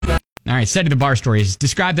All right, setting the bar stories.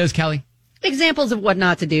 Describe those, Kelly. Examples of what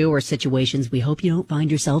not to do or situations we hope you don't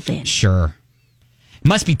find yourself in. Sure. It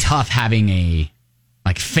must be tough having a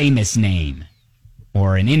famous name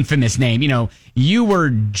or an infamous name. You were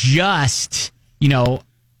just, a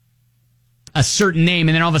certain name,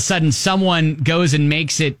 and then all of a sudden someone goes and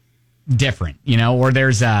makes it different, or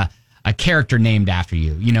there's a character named after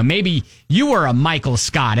you. Maybe you were a Michael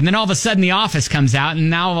Scott, and then all of a sudden The Office comes out, and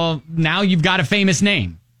now you've got a famous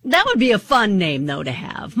name. That would be a fun name, though, to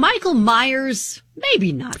have. Michael Myers,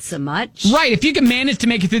 maybe not so much. Right. If you can manage to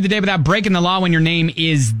make it through the day without breaking the law when your name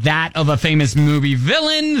is that of a famous movie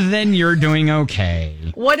villain, then you're doing okay.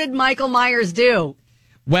 What did Michael Myers do?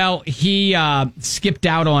 Well, he skipped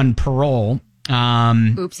out on parole.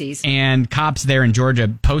 Oopsies. And cops there in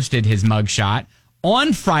Georgia posted his mugshot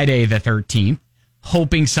on Friday the 13th,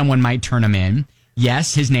 hoping someone might turn him in.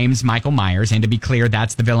 Yes, his name's Michael Myers, and to be clear,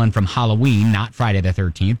 that's the villain from Halloween, not Friday the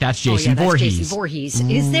 13th. That's Jason Voorhees. Jason Voorhees.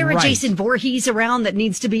 Is there a Jason Voorhees around that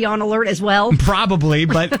needs to be on alert as well? Probably,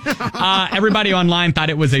 but everybody online thought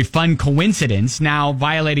it was a fun coincidence. Now,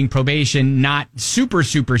 violating probation, not super,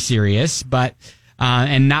 super serious, but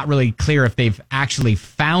and not really clear if they've actually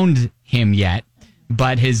found him yet.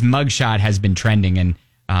 But his mugshot has been trending,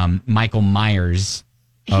 and Michael Myers...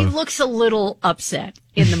 He looks a little upset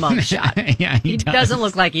in the mugshot. Yeah, he doesn't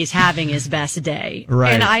look like he's having his best day.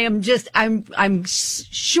 Right. And I'm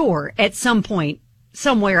sure at some point,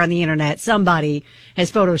 somewhere on the internet, somebody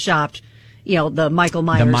has photoshopped, the Michael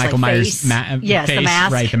Myers, face. Face, the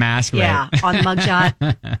mask. Right, the mask. Yeah, right. On the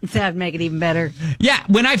mugshot. That'd make it even better. Yeah,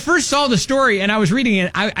 when I first saw the story and I was reading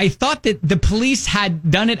it, I thought that the police had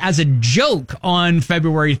done it as a joke on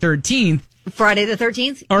February 13th. Friday the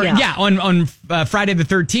 13th? On Friday the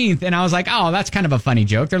 13th. And I was like, oh, that's kind of a funny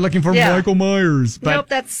joke. They're looking for Michael Myers. But nope,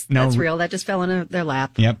 that's real. That just fell into their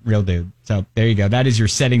lap. Yep, real dude. So there you go. That is your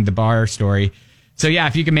setting the bar story. So yeah,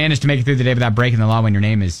 if you can manage to make it through the day without breaking the law when your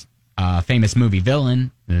name is a famous movie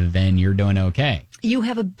villain, then you're doing okay. You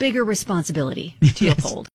have a bigger responsibility to uphold.